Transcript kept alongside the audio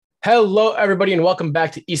Hello, everybody, and welcome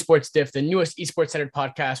back to Esports diff, the newest esports-centered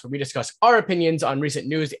podcast where we discuss our opinions on recent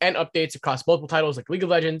news and updates across multiple titles like League of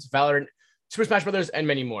Legends, Valorant, Super Smash Bros., and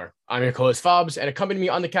many more. I'm your co-host, Fabs, and accompanying me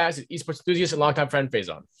on the cast is esports enthusiast and longtime friend,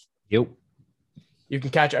 Faizan. Yep. You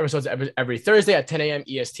can catch episodes every Thursday at 10 a.m.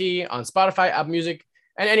 EST on Spotify, Apple Music,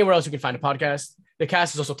 and anywhere else you can find a podcast. The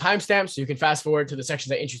cast is also timestamped, so you can fast forward to the sections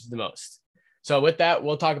that interest you the most. So with that,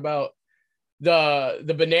 we'll talk about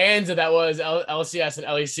the bonanza that was LCS and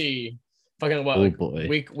LEC. Fucking what? Boy.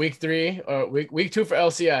 Week 3 or week 2 for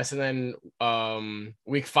LCS, and then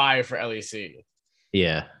week 5 for LEC.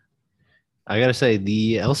 Yeah. I gotta say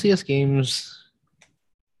the LCS games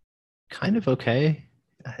kind of okay.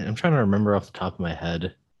 I'm trying to remember off the top of my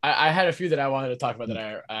head. I had a few that I wanted to talk about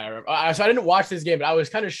that I remember. So I didn't watch this game, but I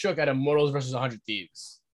was kind of shook at Immortals versus 100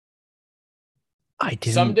 Thieves. I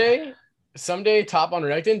didn't. Someday Top on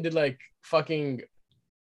Renekton did like fucking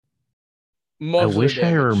I wish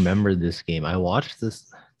I remembered this game. I watched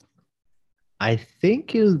this. I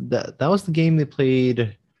think that was the game they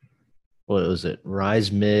played. What was it?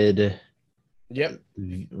 Rise mid. Yep.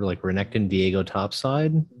 Like Renekton, Viego top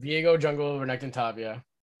side. Viego jungle, Renekton top. Yeah.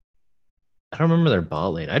 I don't remember their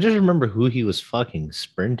bot lane. I just remember who he was fucking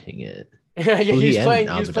sprinting it. Yeah, he was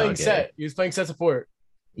playing set. He was playing set support.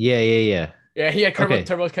 Yeah. Yeah, he had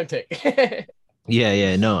Turbo Kemtic.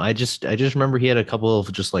 Yeah. No, I just remember he had a couple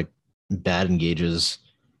of just like bad engages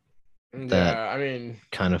that I mean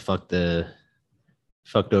kind of fucked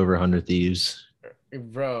over 100 Thieves.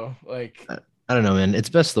 Bro, like I don't know, man. It's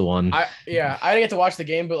best the one. I didn't get to watch the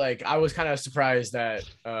game, but like I was kind of surprised that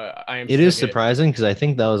IMT. It is surprising because I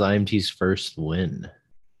think that was IMT's first win.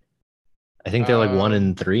 I think they're like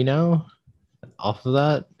 1-3 now off of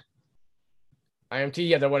that. IMT,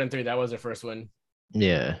 yeah, they're 1-3. That was their first win.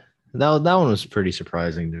 Yeah. That one was pretty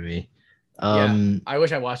surprising to me. I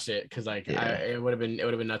wish I watched it because it would have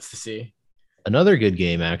been nuts to see. Another good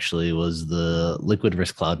game actually was the Liquid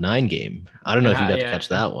vs Cloud9 game. I don't know if you got to catch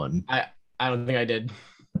that one. I don't think I did.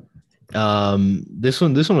 This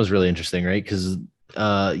one was really interesting, right? Because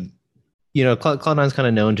Cloud9's kind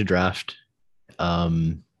of known to draft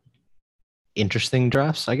interesting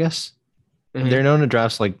drafts, I guess. Mm-hmm. They're known to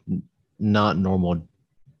drafts like not normal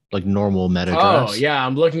meta drafts. Oh yeah,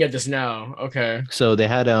 I'm looking at this now. Okay. So they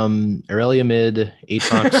had Aurelia mid,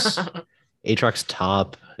 Aatrox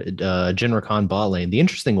top, Jhin Rakan bot lane. The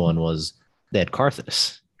interesting one was they had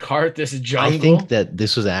Karthus jungle. I think that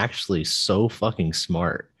this was actually so fucking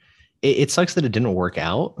smart. It sucks that it didn't work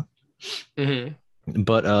out. Mm-hmm.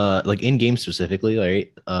 But like in game specifically,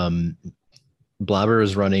 right? Blabber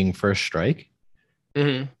is running first strike.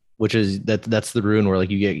 Mm-hmm. Which is that's the rune where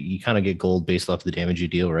like you kind of get gold based off the damage you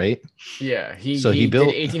deal, right? Yeah, he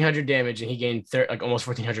built 1,800 damage and he gained almost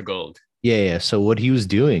 1,400 gold. Yeah. So what he was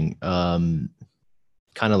doing, kind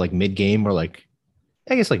of like mid game or like,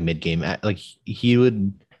 I guess like mid game, like he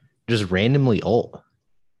would just randomly ult,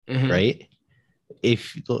 mm-hmm. right?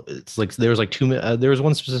 If it's like there was like there was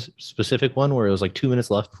one specific one where it was like 2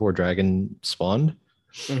 minutes left before dragon spawned,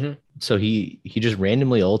 mm-hmm. So he just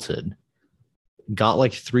randomly ulted. Got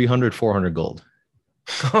like 300, 400 gold.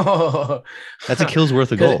 That's a kill's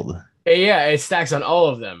worth of gold. Yeah, it stacks on all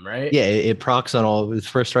of them, right? Yeah, it procs on all. His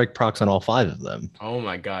first strike procs on all 5 of them. Oh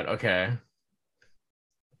my god. Okay.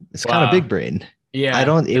 It's kind of big brain. Yeah.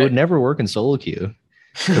 It would never work in solo queue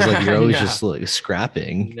because like you're always just like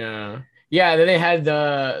scrapping. No. Yeah. Then they had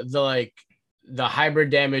the hybrid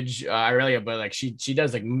damage Aurelia, but like she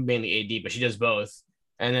does like mainly AD, but she does both.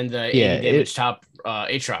 And then the AD damage top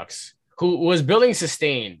Aatrox, who was building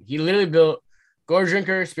sustain. He literally built Gore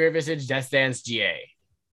Drinker, Spirit Visage, Death Dance, GA.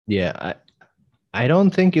 Yeah, I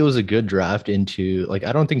don't think it was a good draft into like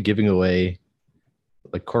I don't think giving away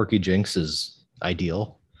like Corky Jinx is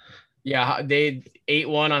ideal. Yeah, they 8-1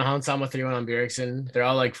 on Hansama, 3-1 on Bjergsen.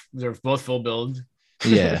 They're both full build.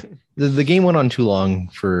 Yeah. The game went on too long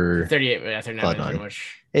for 39 minutes pretty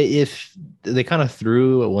much. If they kind of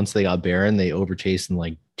threw once they got Baron, they overchased and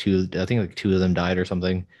like 2 of them died or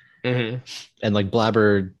something. Mm-hmm. And like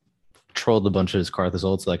Blabber trolled a bunch of his Karthus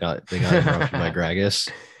ults. They got interrupted by Gragas.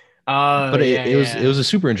 But it was a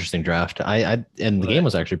super interesting draft. The game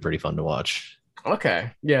was actually pretty fun to watch.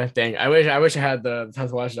 Okay, yeah, dang. I wish I had the time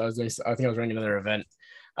to watch it. I think I was running another event.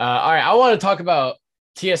 All right, I want to talk about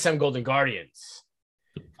TSM Golden Guardians.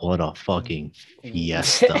 What a fucking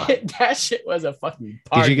fiesta! That shit was a fucking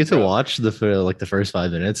party. Did you get to watch the first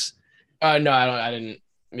 5 minutes? No, I didn't.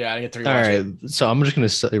 Yeah, I get to rewatch All right, so I'm just gonna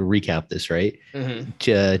recap this, right? Mm-hmm.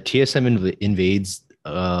 TSM invades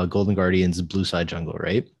Golden Guardians blue side jungle,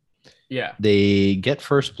 right? Yeah. They get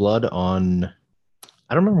first blood on.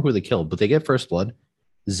 I don't remember who they killed, but they get first blood.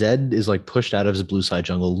 Zed is like pushed out of his blue side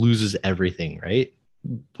jungle, loses everything, right?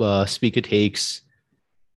 Spica takes,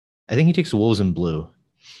 I think he takes wolves in blue.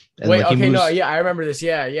 And Wait, like he okay, moves, no, yeah, I remember this.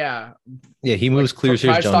 Yeah. yeah, he Like moves clears his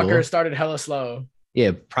Pride Stalker jungle. started hella slow.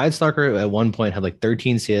 Yeah, Pride Stalker at one point had like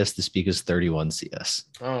 13 CS to Spica's 31 CS.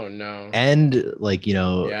 Oh no. And like, Yeah, they I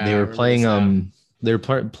were remember this playing now.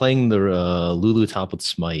 playing the Lulu top with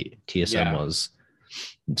Smite, TSM Yeah. was.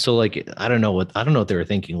 So like I don't know what they were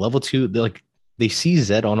thinking. Level 2, they see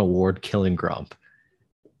Zed on a ward killing Grump.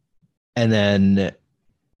 And then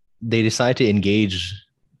they decide to engage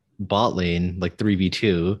bot lane like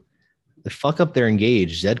 3v2. They fuck up their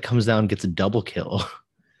engage. Zed comes down, gets a double kill.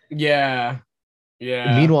 Yeah.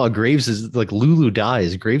 Yeah. Meanwhile, Graves is like Lulu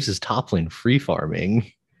dies. Graves is top lane free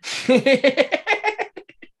farming. The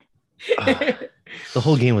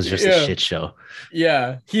whole game was just a shit show.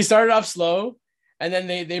 Yeah. He started off slow and then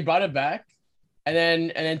they brought it back. And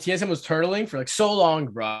then TSM was turtling for like so long,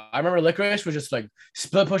 bro. I remember Licorice was just like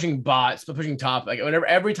split pushing bot, split pushing top, like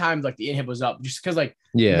every time like the inhib was up, just because like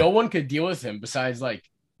no one could deal with him besides like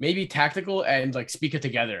maybe tactical and like speak it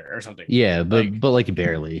together or something. Yeah, but like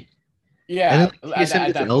barely. Yeah. And then like, TSM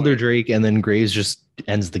gets Elder point. Drake, and then Graves just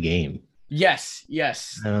ends the game. Yes.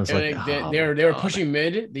 And I was like, they were pushing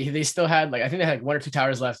mid. They still had like I think they had like 1 or 2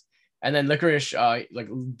 towers left, and then Licorice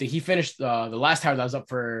he finished the last tower that was up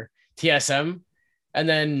for TSM. And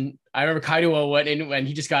then I remember Kaido went in when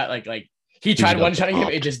he just got like he tried one-shotting him,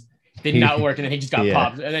 it just did not work, and then he just got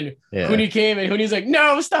popped. And then Huni came, and Huni's like,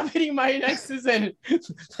 "No, stop hitting my nexus!" And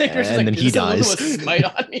Licorice is like, then he dies. Smite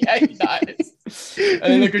on me. Yeah, he dies. And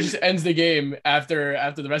then Licorice just ends the game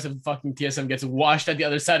after the rest of fucking TSM gets washed at the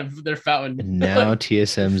other side of their fountain. And now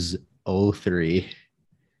TSM's 0-3.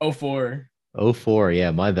 0-4. 0-4,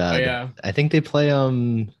 yeah, my bad. Oh, yeah. I think they play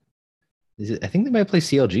I think they might play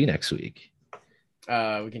CLG next week.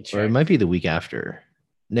 We can check. Or it might be the week after.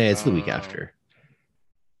 No, it's the week after.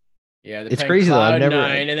 Yeah, it's crazy though. I've never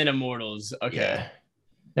 9 and then Immortals. Okay. Yeah.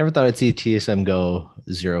 Never thought I'd see TSM go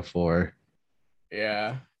 0-4.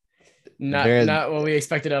 Yeah. Not what we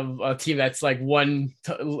expected of a team that's like won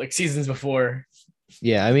like seasons before.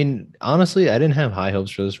 Yeah, I mean, honestly, I didn't have high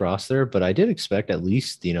hopes for this roster, but I did expect at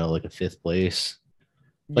least, like a 5th place.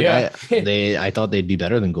 Like I thought they'd be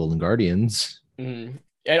better than Golden Guardians. Mm-hmm.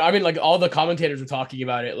 And I mean, like all the commentators were talking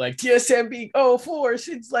about it, like TSM being 0-4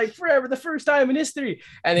 since like forever, the first time in history,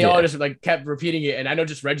 and they all just like kept repeating it. And I know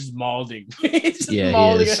just Reggie's mauling, he's just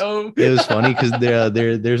mauling at home. It was funny because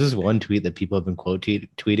there's this one tweet that people have been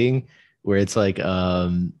tweeting where it's like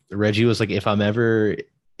Reggie was like, if I'm ever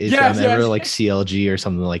like CLG or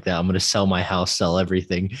something like that, I'm gonna sell my house, sell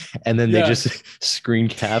everything, and then they just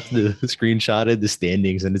screenshotted the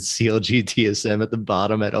standings, and it's CLG TSM at the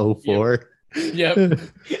bottom at 0-4. Yep.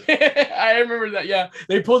 I remember that. Yeah,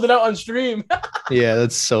 they pulled it out on stream. Yeah,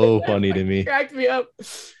 that's so funny to me. Cracked me up.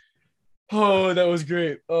 Oh, that was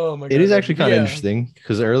great. Oh my god. It is actually kind of interesting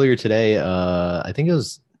because earlier today, I think it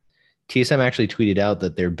was TSM actually tweeted out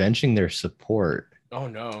that they're benching their support. Oh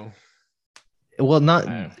no. Well, not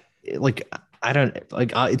like I don't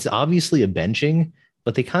like it's obviously a benching,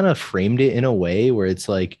 but they kind of framed it in a way where it's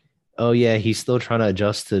like, oh yeah, he's still trying to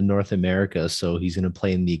adjust to North America, so he's gonna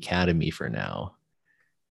play in the academy for now.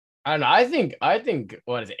 I don't know. I think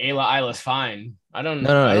what is it? Isla's fine. I don't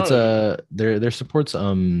know. No, it's their support's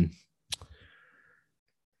how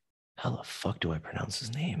the fuck do I pronounce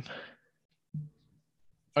his name?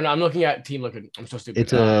 Oh no, I'm looking at Team Liquid. I'm so stupid.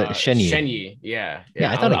 It's Shenyi. Shenyi, yeah.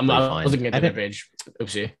 I thought I was looking at the page.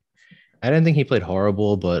 Oopsie. I didn't think he played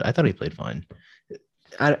horrible, but I thought he played fine.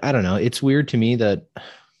 I don't know. It's weird to me that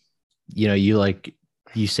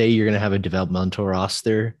you say you're gonna have a developmental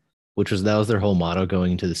roster, that was their whole motto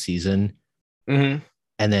going into the season. Mm-hmm.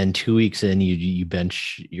 And then 2 weeks in, you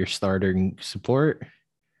bench your starting support.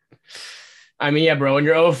 I mean, yeah, bro. When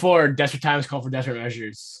you're 0-4, desperate times call for desperate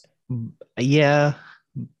measures. Yeah,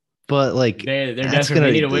 but like they're desperate.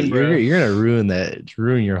 They need to win, bro. You're gonna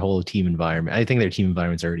ruin your whole team environment. I think their team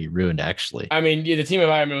environment's already ruined, actually. I mean, the team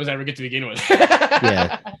environment was never good to begin with.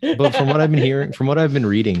 Yeah, but from what I've been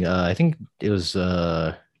reading, I think it was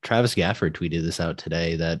Travis Gafford tweeted this out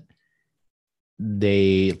today that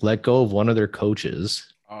they let go of one of their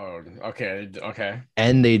coaches. Oh, okay.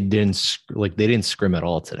 And they didn't scrim at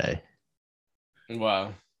all today.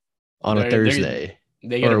 Wow. On a Thursday.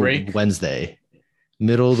 They get a break? Wednesday.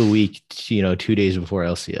 Middle of the week, 2 days before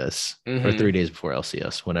LCS or 3 days before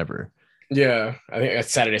LCS, whenever. Yeah, I think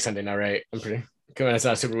it's Saturday, Sunday now, right? I'm pretty coming. It's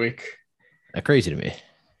not a super week. That's crazy to me.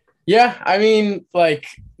 Yeah, I mean, like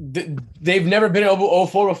they've never been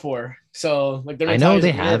 0-4 before, so like I know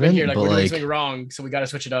they haven't. Here, like we're doing something wrong, so we got to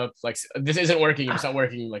switch it up. Like this isn't working. It's not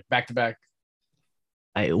working. Like back to back.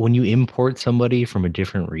 when you import somebody from a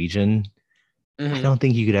different region, I Mm-hmm. don't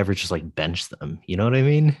think you could ever just like bench them. You know what I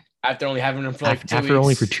mean? After only having them for like 2 weeks.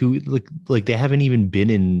 Only for like they haven't even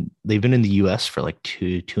they've been in the US for like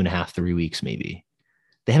 2.5, 3 weeks, maybe.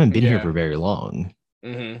 They haven't been here for very long.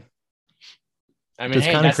 Mm-hmm. I mean, So it's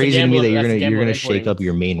hey, kind of that's the crazy to me gamble. that That's the you're gamble of gonna shake importing. up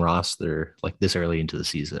your main roster like this early into the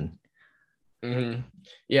season. Mm-hmm.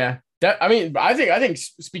 Yeah, I mean, I think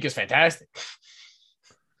Speak is fantastic.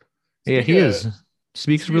 Yeah, he is.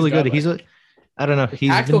 Speaks really good. I don't know.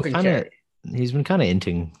 Tactical can carry. He's been kind of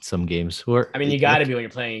inting some games. Where I mean, you got to be when you're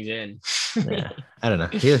playing in. Yeah, I don't know.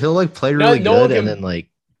 He'll like play No, really no one good, and can. then like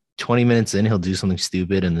 20 minutes in, he'll do something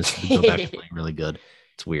stupid, and this he'll go back to playing really good.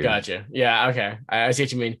 It's weird. Gotcha. Yeah. Okay. I see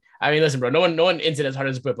what you mean. I mean, listen, bro. No one ins it as hard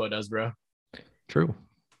as Bippo does, bro. True.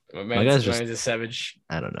 My guy's a savage.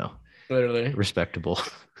 I don't know. Literally respectable.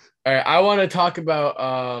 All right. I want to talk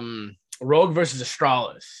about Rogue versus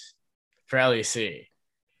Astralis for LEC.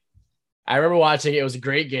 I remember watching it. It was a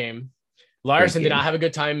great game. Larson did not have a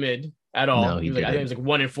good time mid at all. No, he was like, I think it was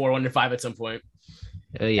like 1-4, 1-5 at some point.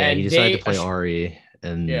 Yeah, and he decided to play Ari,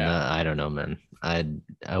 and I don't know, man. I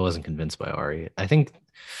wasn't convinced by Ari. I think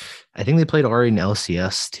they played Ari in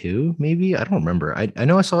LCS too. Maybe I don't remember. I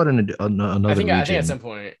know I saw it in another region. I think at some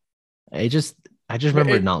point. I just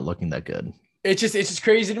remember it not looking that good. It's just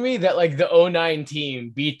crazy to me that like the 09 team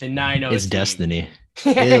beat the 9-0 It's team. Destiny.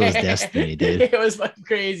 It was destiny, dude. It was fucking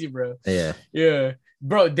crazy, bro. Yeah.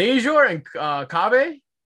 Bro, Dejor and Kabe,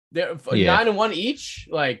 they're 9-1 each.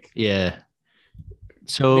 Like, yeah.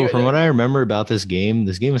 So from what I remember about this game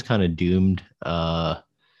was kind of doomed.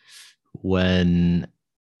 When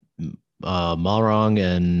Malrong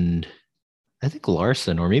and I think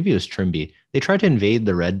Larson, or maybe it was Trimby, they tried to invade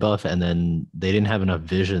the red buff, and then they didn't have enough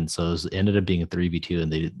vision, so it ended up being a 3v2,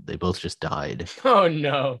 and they both just died. Oh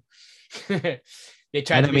no. They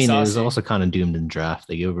tried to be saucy. It was also kind of doomed in draft.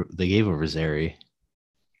 They gave over Zeri.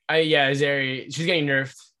 Zeri, she's getting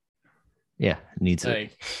nerfed. Yeah, needs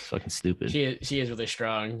it. It's fucking stupid. She is really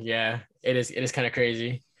strong. Yeah, it is kind of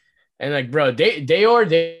crazy. And like, bro, Dejor,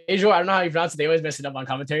 I don't know how you pronounce it. They always mess it up on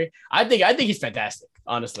commentary. I think he's fantastic,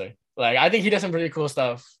 honestly. Like, I think he does some pretty cool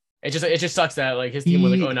stuff. It just sucks that like his team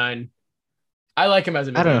was like 09. I like him as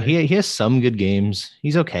a mid-laner. I don't know. He has some good games.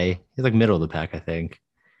 He's okay. He's like middle of the pack, I think.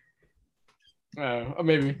 Or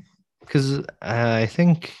maybe. Because I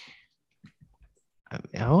think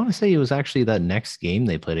I want to say it was actually that next game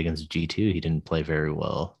they played against G2. He didn't play very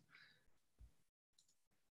well.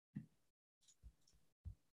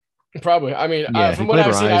 Probably. I mean, from what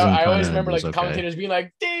I've seen, I always remember like the commentators being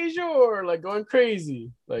like Dejor, like going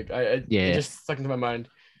crazy. Like it just stuck into my mind.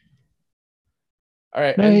 All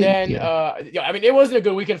right, and then I mean, it wasn't a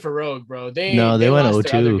good weekend for Rogue, bro. They went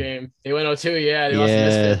 0-2. They went 0-2. Yeah, they lost to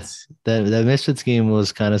Misfits. That Misfits game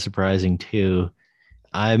was kind of surprising too.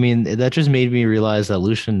 I mean, that just made me realize that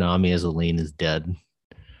Lucian Nami as a lane is dead.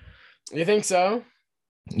 You think so?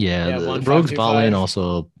 Yeah, Rogue's bot lane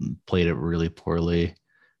also played it really poorly.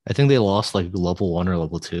 I think they lost like level 1 or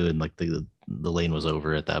level 2, and like the lane was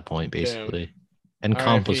over at that point, basically. Damn. And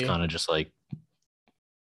Comp was kind of just like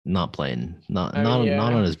not playing, not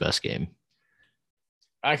on his best game.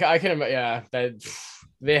 I can that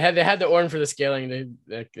they had the Ornn for the scaling.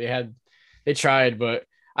 They tried, but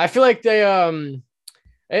I feel like they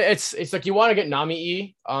it's like you want to get Nami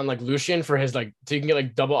E on like Lucian for his like so you can get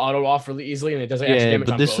like double auto off really easily, and it doesn't actually damage.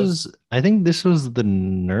 But I think this was the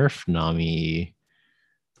nerf Nami.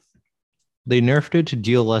 They nerfed it to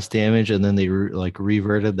deal less damage, and then they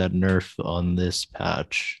reverted that nerf on this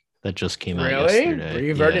patch that just came out yesterday.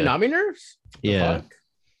 Reverted Nami nerfs? Yeah.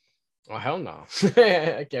 Oh hell no!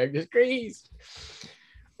 Character's crazy.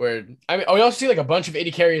 Weird. I mean, we also see like a bunch of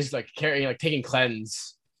 80 carries like taking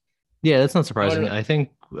cleanse. Yeah, that's not surprising. I think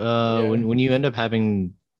when you end up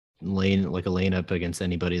having a lane up against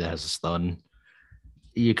anybody that has a stun,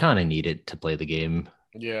 you kind of need it to play the game.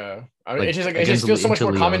 Yeah, I mean, it just feels so much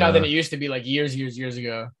more common now than it used to be like years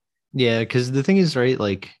ago. Yeah, because the thing is, right,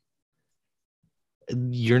 like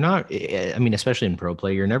you're not. I mean, especially in pro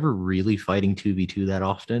play, you're never really fighting 2v2 that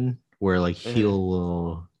often. Where like heal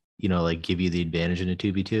will, like give you the advantage in a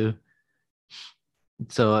 2v2.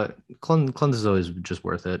 So cleanse is always just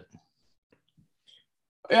worth it.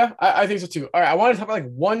 Yeah, I think so too. All right, I want to talk about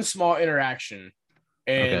like one small interaction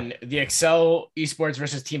in the Excel Esports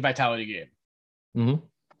versus Team Vitality game. Mm-hmm.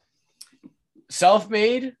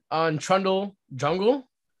 Self-made on Trundle Jungle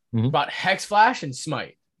bought Hex Flash and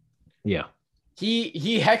Smite. Yeah.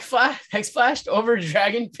 He Hex flashed over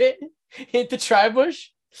Dragon Pit, hit the Tribush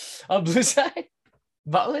on blue side,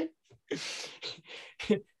 bot lane.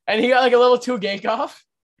 And he got like a level 2 gank off.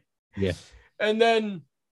 Yeah. And then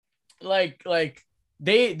like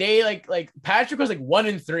they like Patrick was like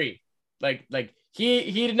 1-3. Like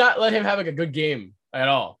he did not let him have like a good game at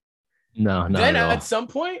all. No, not then at all. At some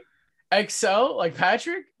point, Excel, like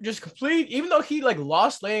Patrick, just even though he like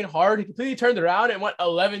lost lane hard, he completely turned around and went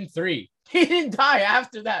 11-3. He didn't die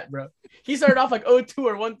after that, bro. He started off like 0-2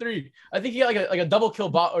 or 1-3. I think he got like a double kill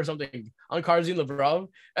bot or something on Carzine LeBron.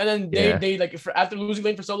 And then they like after losing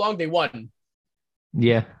lane for so long, they won.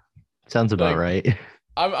 Yeah. Sounds about right.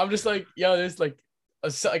 I'm just like, yo, there's like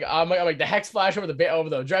I'm like the Hex Flash over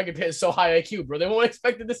the Dragon Pit is so high IQ, bro. They won't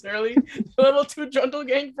expect it this early. Level 2 Jungle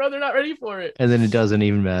Gang, bro. They're not ready for it. And then it doesn't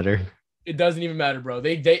even matter. It doesn't even matter, bro.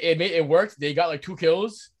 It worked. They got like 2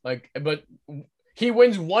 kills. But he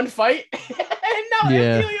wins 1 fight. And now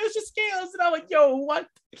Helios just scales. And I'm like, yo, what?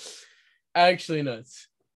 Actually nuts.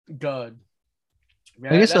 God.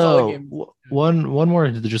 Man, I guess one more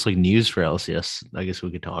just like news for LCS I guess we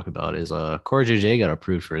could talk about is collegiate got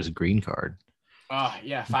approved for his green card. Oh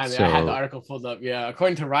yeah, finally. I had the article pulled up. Yeah,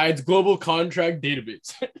 according to Riot's global contract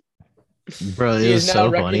database. Bro, he is now so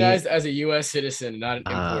recognized as a US citizen, not an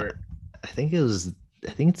import. I think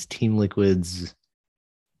it's Team Liquid's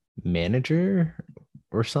manager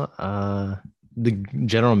or something. The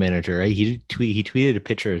general manager, right? He tweeted a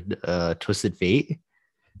picture of Twisted Fate,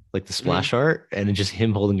 like the splash art, and it's just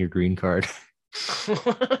him holding your green card.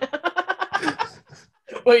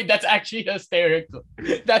 Wait, that's actually hysterical.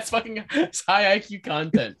 That's fucking high IQ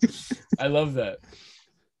content. I love that.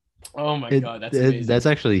 Oh my god, that's amazing. That's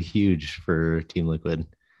actually huge for Team Liquid.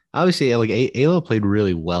 Obviously, like Alo played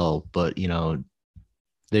really well, but you know,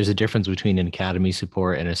 there's a difference between an academy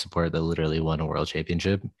support and a support that literally won a world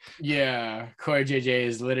championship. Yeah, Core JJ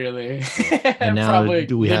is literally and now probably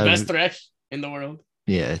the best thresh in the world.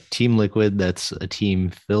 Yeah, Team Liquid, that's a team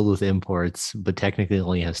filled with imports, but technically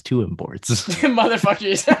only has 2 imports.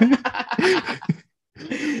 Motherfuckers.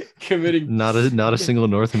 Committing. Not a single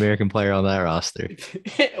North American player on that roster.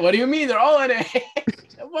 What do you mean? They're all NA.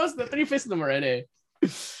 Most of the 3/5 of them are NA.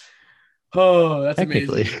 Oh, that's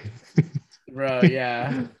amazing. Bro,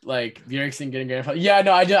 yeah. Like Bjergsen getting grandfather. Yeah,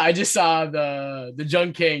 no, I just saw the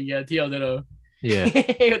Jung King, TL Ditto. Yeah.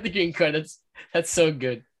 With the green card. That's so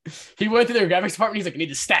good. He went to their graphics department. He's like, I need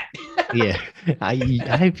the stat. Yeah.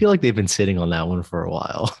 I feel like they've been sitting on that one for a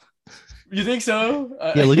while. You think so?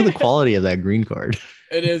 Yeah, look at the quality of that green card.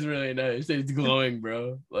 It is really nice. It's glowing,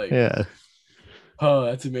 bro. Like, yeah. Oh,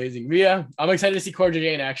 that's amazing. But yeah, I'm excited to see Core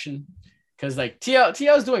JJ in action. Because like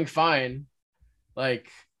TL is doing fine. Like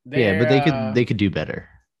but they could do better.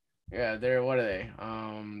 Yeah, what are they?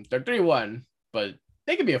 They're 3-1, but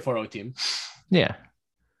they could be a 4-0 team. Yeah.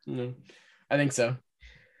 I think so.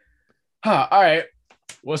 All right.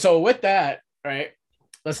 Well, so with that, right,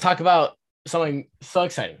 let's talk about something so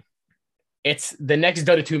exciting. It's the next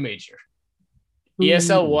Dota 2 major.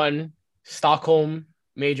 ESL 1 Stockholm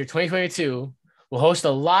Major 2022 will host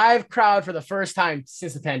a live crowd for the first time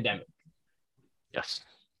since the pandemic. Yes.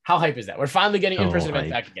 How hype is that? We're finally getting in-person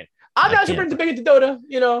events back again. I'm not super big into Dota,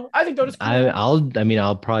 you know. I think Dota's cool.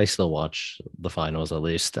 I'll probably still watch the finals at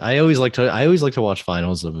least. I always like to watch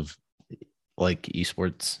finals of like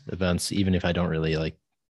esports events, even if I don't really like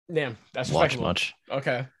watch much.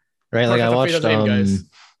 Okay. Right. Like I watched guys.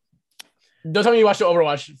 Don't tell me you watched the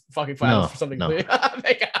Overwatch fucking finals for something. No.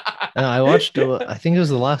 I watched I think it was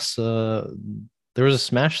the last there was a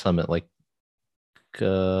Smash Summit like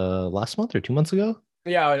last month or 2 months ago.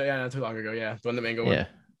 Yeah, not too long ago. Yeah, the one that Mango won.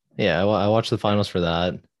 Yeah. I watched the finals for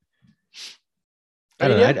that. I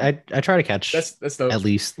don't know. I try to catch that's at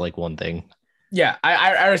least like one thing. Yeah,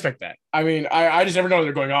 I respect that. I mean, I just never know what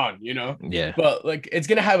they're going on, you know. Yeah. But like, it's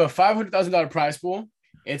gonna have a $500,000 prize pool.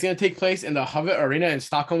 It's gonna take place in the Hovet Arena in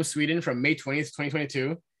Stockholm, Sweden, from May 20th,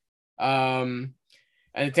 2022. And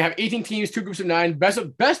it's gonna have 18 teams, 2 groups of 9, best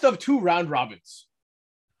of 2 round robins.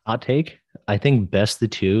 Hot take. I think best of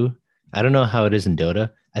 2. I don't know how it is in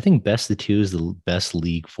Dota. I think best of 2 is the best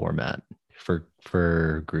league format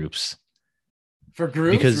for groups. For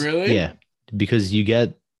groups, really? Yeah, because you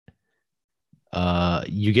get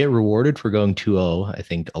rewarded for going 2-0, I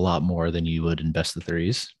think, a lot more than you would in best of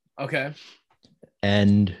 3s. Okay.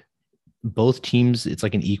 And both teams, it's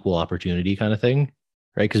like an equal opportunity kind of thing,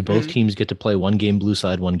 right? Because both teams get to play 1 game blue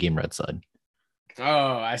side, 1 game red side.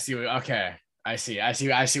 Oh, I see. Okay. I see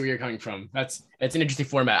where you're coming from. It's an interesting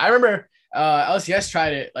format. I remember LCS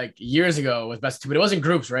tried it like years ago with best of 2, but it wasn't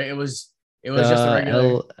groups, right? It was just a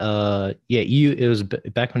regular. It was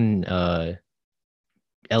back when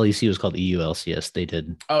LEC was called EU LCS. They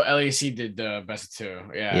did. Oh, LEC did the best of 2.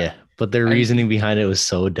 Yeah. Yeah, but their reasoning behind it was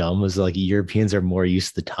so dumb. It was like Europeans are more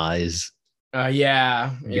used to ties.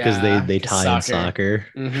 Yeah. Because they tie in soccer.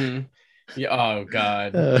 Mm-hmm. Yeah. Oh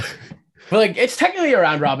God. But like, it's technically a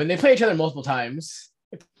round robin. They play each other multiple times,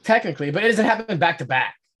 technically, but it doesn't happen back to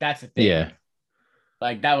back. That's the thing. Yeah.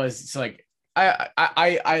 Like that was so like I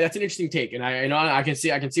that's an interesting take, and I know I can see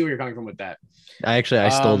where you're coming from with that. I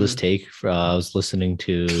stole this take. I was listening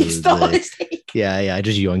to this take. Yeah, I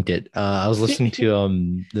just yoinked it. I was listening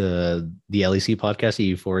to the LEC podcast at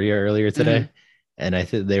Euphoria earlier today, and I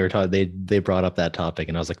think they were talking. They brought up that topic,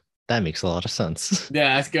 and I was like, that makes a lot of sense.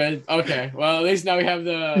 Yeah, that's good. Okay, well at least now we have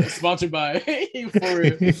the sponsored by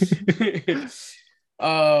Euphoria.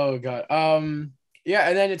 Oh god. Yeah,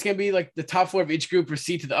 and then it's gonna be like the top 4 of each group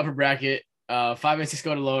proceed to the upper bracket. 5 and 6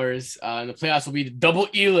 go to lowers. And the playoffs will be double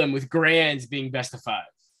elim with grands being best of 5.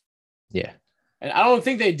 Yeah. And I don't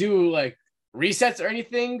think they do like resets or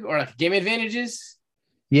anything or like game advantages.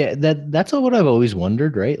 Yeah, that's what I've always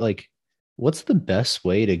wondered, right? Like, what's the best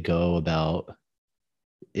way to go about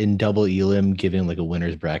in double elim giving like a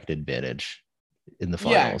winner's bracket advantage in the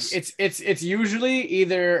finals? Yeah, it's usually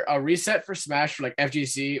either a reset for Smash for like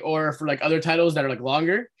FGC or for like other titles that are like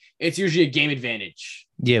longer. It's usually a game advantage.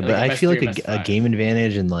 Yeah, but like I feel like a game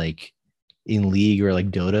advantage in like in League or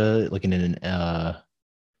like Dota, like in a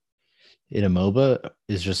MOBA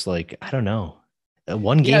is just like, I don't know.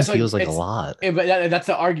 One game feels like a lot. But that's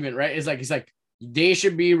the argument, right? It's like they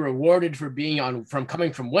should be rewarded for being from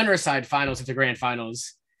coming from winner side finals into grand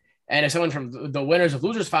finals. And if someone from the winners of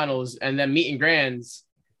losers finals and then meet in grands,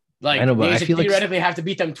 like I know, but they should theoretically have to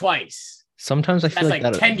beat them twice. Sometimes I feel like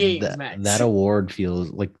that 10 games max. That award feels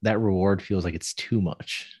like it's too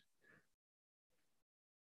much.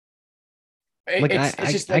 I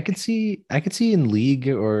could see in League,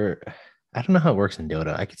 or I don't know how it works in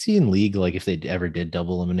Dota. I could see in League, like if they ever did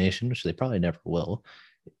double elimination, which they probably never will.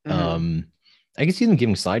 I could see them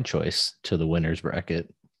giving side choice to the winners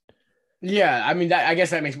bracket. Yeah, I mean, I guess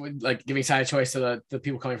that makes like giving side choice to the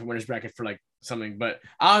people coming from winners bracket for like something, but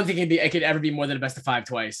I don't think it could ever be more than a best of 5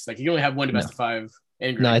 twice. Like you only have one to best of 5.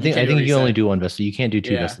 No, I think you only do one best. You can't do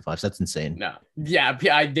 2 best of 5s. That's insane. No, yeah,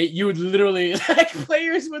 you would literally like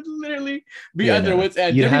players would literally be under wits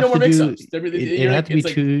end. There'd be no more mix-ups. It'd have to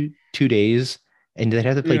be 2 days, and they'd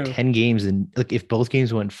have to play 10 games. And like if both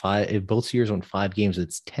series went 5 games,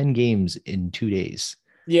 it's 10 games in 2 days.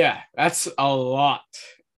 Yeah, that's a lot.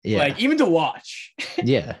 Yeah. Like even to watch.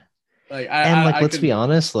 Yeah. Let's be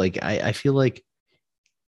honest, like I feel like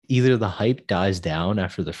either the hype dies down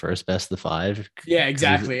after the first best of 5. Yeah,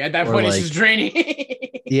 exactly. At that point, it's just draining.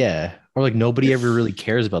 Yeah. Or like nobody ever really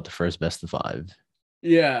cares about the first best of 5.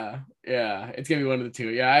 Yeah. It's gonna be one of the two.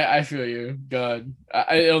 Yeah, I feel you. God.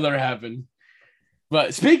 It'll never happen.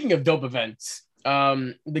 But speaking of dope events,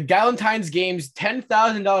 the Galentine's Games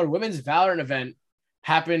 $10,000 women's Valorant event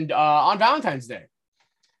happened on Valentine's Day.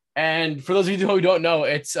 And for those of you who don't know,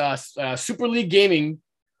 it's Super League Gaming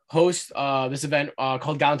hosts this event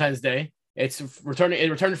called Galentine's Day. It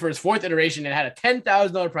returned for its 4th iteration and had a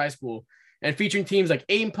 $10,000 prize pool and featuring teams like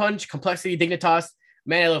Aim Punch, Complexity, Dignitas,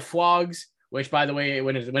 Man I Love Flogs, which by the way,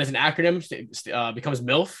 when it's an acronym, becomes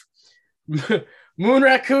MILF, Moon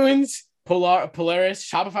Raccoons, Polaris,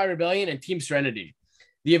 Shopify Rebellion, and Team Serenity.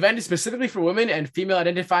 The event is specifically for women and female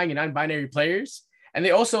identifying and non-binary players. And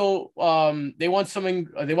they also they won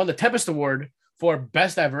the Tempest Award for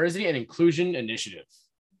Best Diversity and Inclusion Initiative.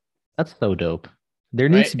 That's so dope. There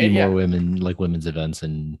needs to be more women's events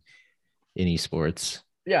in esports.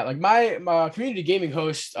 Yeah, like my community gaming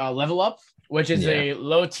host, Level Up, which is a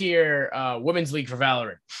low tier women's league for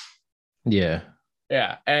Valorant. Yeah.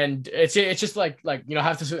 Yeah, and it's just like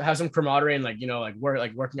have to have some camaraderie and we're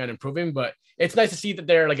working on improving, but it's nice to see that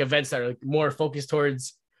there are like events that are like more focused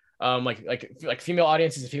towards like female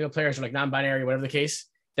audiences and female players or like non-binary, whatever the case,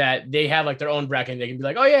 that they have like their own bracket and they can be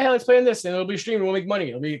like, oh yeah, hey, let's play in this and it'll be streamed, we'll make money,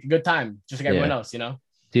 it'll be a good time, just like everyone else,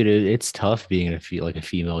 Dude, it's tough being a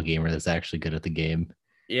female gamer that's actually good at the game.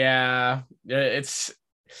 Yeah, it's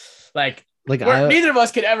like neither of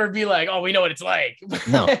us could ever be like, oh, we know what it's like.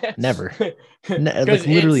 No, never. Like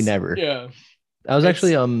literally never. Yeah. I was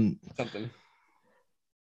actually something.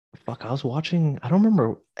 Fuck, I was watching, I don't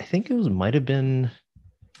remember, I think it might have been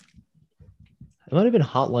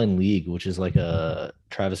Hotline League, which is like a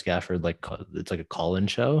Travis Gafford, it's like a call-in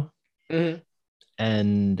show. Mm-hmm.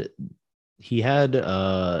 And he had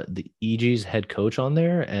the EG's head coach on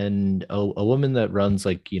there and a woman that runs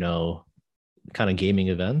kind of gaming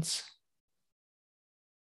events.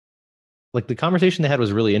 Like the conversation they had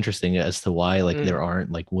was really interesting as to why there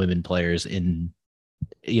aren't like women players in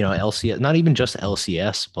LCS, not even just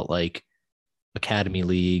LCS, but like academy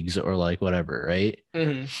leagues or like whatever, right?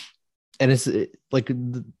 Mm-hmm. And it's like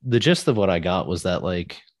the gist of what I got was that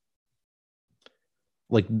like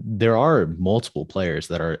there are multiple players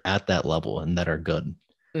that are at that level and that are good.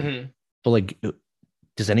 Mm-hmm. But like,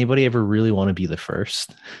 does anybody ever really want to be the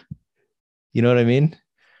first? You know what I mean?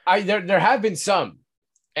 There have been some,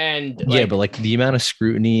 and yeah, but like the amount of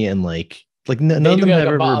scrutiny and like none of them have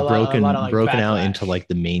ever broken out into like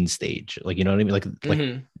the main stage. Like, you know what I mean? Like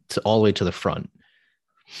to all the way to the front.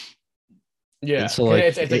 Yeah. And so like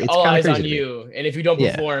it's like all eyes on you, and if you don't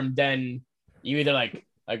perform, then you either like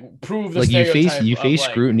prove the like stereotype you face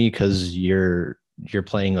like, scrutiny because you're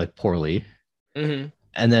playing like poorly, and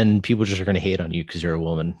then people just are going to hate on you because you're a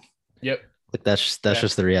woman. Yep. Like that's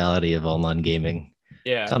just the reality of online gaming.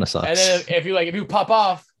 Yeah, kind of sucks. And then if you pop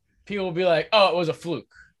off, people will be like, "Oh, it was a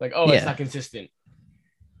fluke." Like, "Oh, it's not consistent."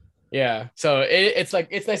 Yeah, so it's like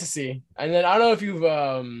it's nice to see. And then I don't know if you've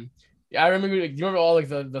I remember. Do you remember all like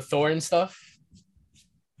the Thorn stuff?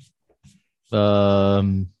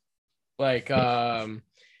 Like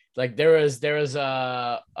there was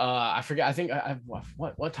I forget. I think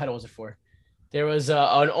what title was it for? There was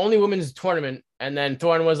an only women's tournament, and then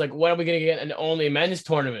Thorn was like, "What are we gonna get? An only men's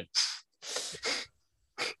tournament?"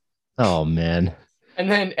 Oh man. And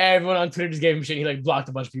then everyone on Twitter just gave him shit. He like blocked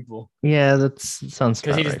a bunch of people. Yeah, that sounds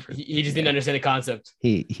because he just didn't understand the concept.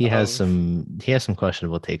 He has some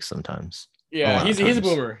questionable takes sometimes. Yeah, he's a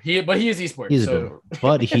boomer. He is esports. He's a boomer,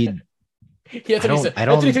 but he. That's what he said. That's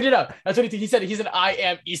what he tweeted out. That's what he said. He said, "I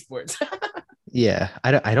am esports." Yeah,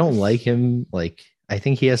 I don't like him. Like, I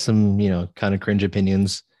think he has some kind of cringe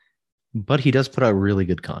opinions, but he does put out really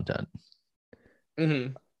good content.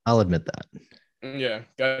 I'll admit that. Yeah,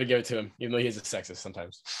 gotta give it to him, even though he's a sexist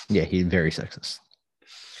sometimes. Yeah, he's very sexist.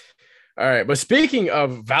 All right, but speaking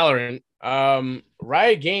of Valorant,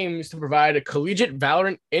 Riot Games to provide a collegiate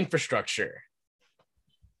Valorant infrastructure.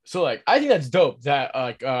 So like, I think that's dope that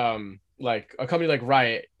like a company like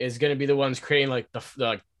Riot is gonna be the ones creating like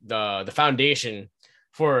the foundation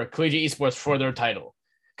for collegiate esports for their title,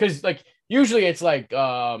 because like usually it's like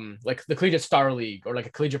the Collegiate Star League or like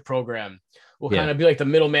a collegiate program will kind of be like the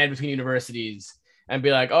middleman between universities and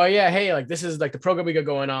be like, oh yeah, hey, like this is like the program we got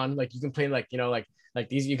going on. Like you can play like like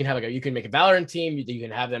these, you can have you can make a Valorant team, you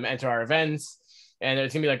can have them enter our events, and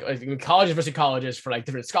it's gonna be like colleges versus colleges for like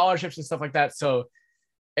different scholarships and stuff like that. So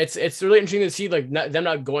it's really interesting to see like them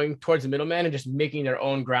not going towards the middleman and just making their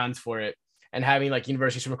own grounds for it, and having like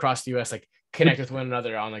universities from across the US like connect with one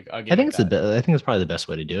another on like a game. I think it's probably the best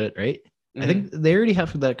way to do it, right? I think they already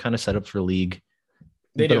have that kind of set up for League.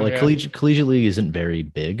 Collegiate League isn't very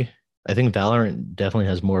big. I think Valorant definitely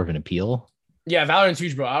has more of an appeal. Yeah, Valorant's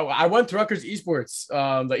huge, bro. I went to Rutgers Esports,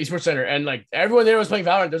 the Esports Center, and like everyone there was playing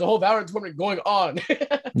Valorant. There's a whole Valorant tournament going on.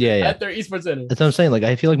 At their Esports Center. That's what I'm saying. Like,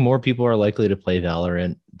 I feel like more people are likely to play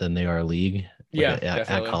Valorant than they are League.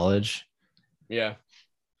 At college. Yeah,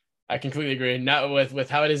 I completely agree. Not with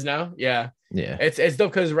how it is now. Yeah, it's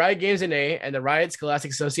dope because Riot Games NA and the Riot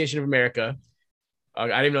Scholastic Association of America. I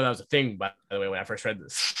didn't even know that was a thing, by the way, when I first read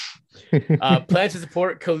this. Plans to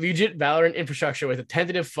support collegiate Valorant infrastructure with a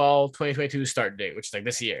tentative fall 2022 start date, which is like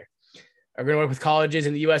this year. Are going to work with colleges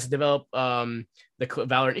in the U.S. to develop the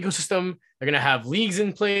Valorant ecosystem. They're going to have leagues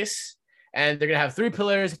in place, and they're going to have 3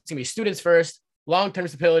 pillars. It's going to be students first, long-term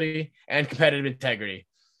stability, and competitive integrity.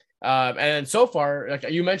 And so far, like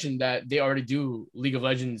you mentioned, that they already do League of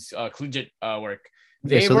Legends collegiate work.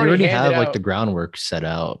 They already have like the groundwork set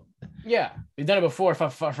out. Yeah, they've done it before for a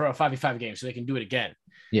 5v5 game, so they can do it again.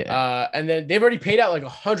 Yeah, and then they've already paid out like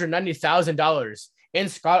 $190,000 in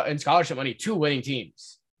scholarship money to winning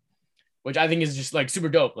teams, which I think is just like super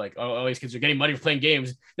dope. Like, all these kids are getting money for playing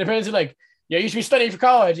games. Their parents are like, "Yeah, you should be studying for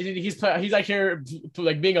college." He's out here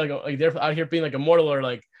like being like they're out here being like immortal or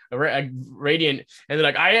like a radiant, and they're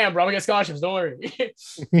like, "I am, bro. I'm gonna get scholarships. Don't worry."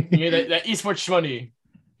 that esports money.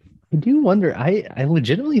 I do wonder. I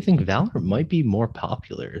legitimately think Valorant might be more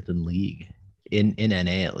popular than League in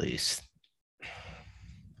NA at least.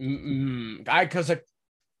 Because like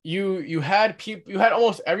you had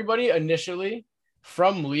almost everybody initially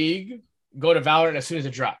from League go to Valorant as soon as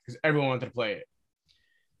it dropped because everyone wanted to play it.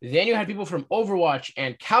 Then you had people from Overwatch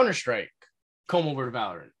and Counter-Strike come over to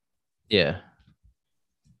Valorant. Yeah.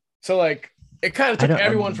 So like it kind of took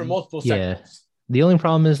everyone from multiple sectors. Yeah. The only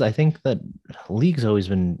problem is I think that League's always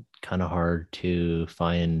been kind of hard to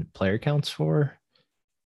find player counts for.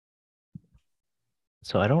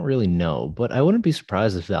 So I don't really know, but I wouldn't be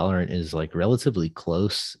surprised if Valorant is like relatively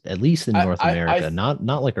close, at least in North America,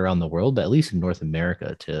 not like around the world, but at least in North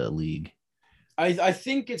America to League. I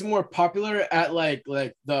think it's more popular at like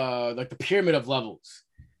the pyramid of levels,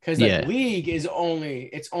 because League is only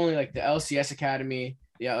like the LCS Academy,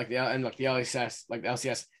 the LCS, like the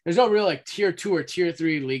LCS. There's no real like tier 2 or tier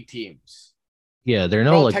 3 League teams. Yeah, there are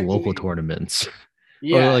no like local tournaments.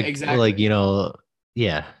 Yeah, or, like, exactly. Like,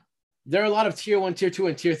 yeah. there are a lot of tier 1, tier 2,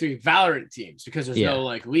 and tier 3 Valorant teams because there's no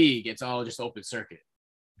like league. It's all just open circuit.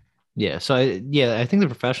 Yeah. So I think the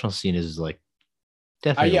professional scene is like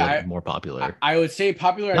definitely a little more popular. I would say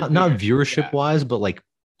popular, not viewership wise, but like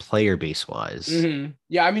player base wise. Mm-hmm.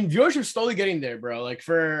 Yeah, I mean viewership's slowly getting there, bro. Like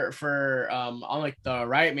for on like the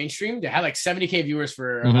Riot mainstream, they had like 70K viewers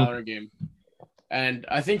for a Valorant game, and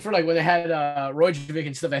I think for like when they had Royjovic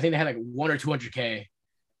and stuff, I think they had like 1 or 200K,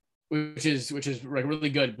 which is like really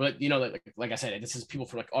good. But you know, like I said, this is people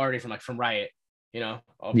from Riot, you know,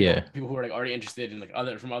 people who are like already interested in like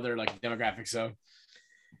other like demographics. So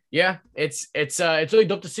yeah, it's really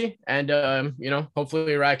dope to see, and you know,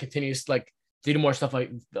 hopefully Riot continues to like do more stuff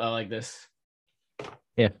like this.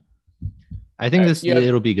 Yeah, I think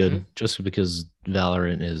it'll be good just because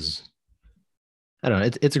Valorant is, I don't know,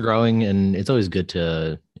 it's growing and it's always good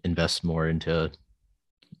to invest more into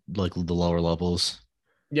like the lower levels.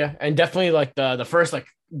 Yeah, and definitely like the first like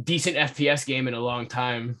decent FPS game in a long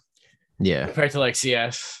time. Yeah, compared to like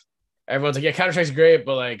CS, everyone's like, yeah, Counter-Strike's great,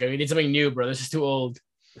 but like we need something new, bro. This is too old.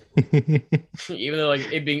 Even though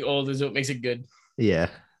like it being old is what makes it good. Yeah.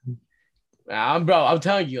 Bro, I'm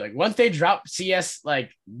telling you, like once they drop CS,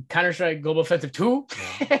 like Counter-Strike Global Offensive 2,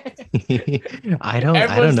 I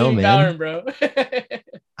don't know, man. Valorant, bro.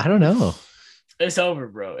 I don't know. It's over,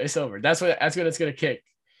 bro. It's over. That's what it's gonna kick.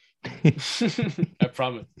 I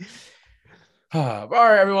promise. All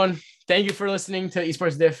right, everyone. Thank you for listening to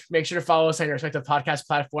Esports diff. Make sure to follow us on your respective podcast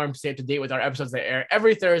platforms. Stay up to date with our episodes that air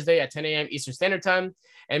every Thursday at 10 a.m. Eastern Standard Time.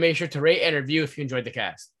 And make sure to rate and review if you enjoyed the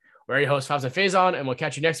cast. We're your host, Fabs Faizan, and we'll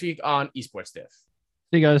catch you next week on Esports diff.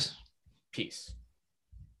 See you guys. Peace.